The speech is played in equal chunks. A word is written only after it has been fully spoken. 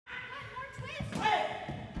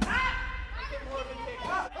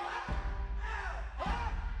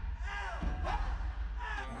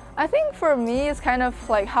I think for me, it's kind of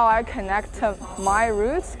like how I connect to my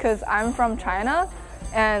roots, because I'm from China,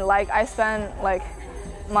 and like I spent like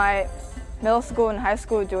my middle school and high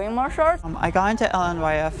school doing martial arts. I got into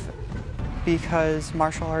LNYF because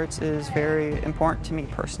martial arts is very important to me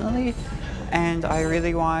personally, and I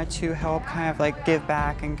really wanted to help kind of like give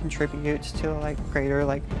back and contribute to like greater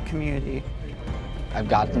like community. I've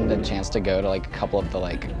gotten the chance to go to like a couple of the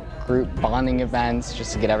like group bonding events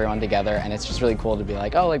just to get everyone together, and it's just really cool to be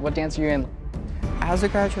like, oh, like what dance are you in? As a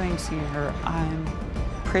graduating senior, I'm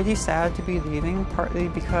pretty sad to be leaving, partly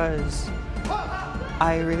because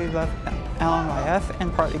I really love LNYF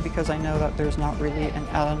and partly because I know that there's not really an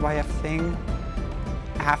LNYF thing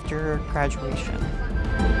after graduation.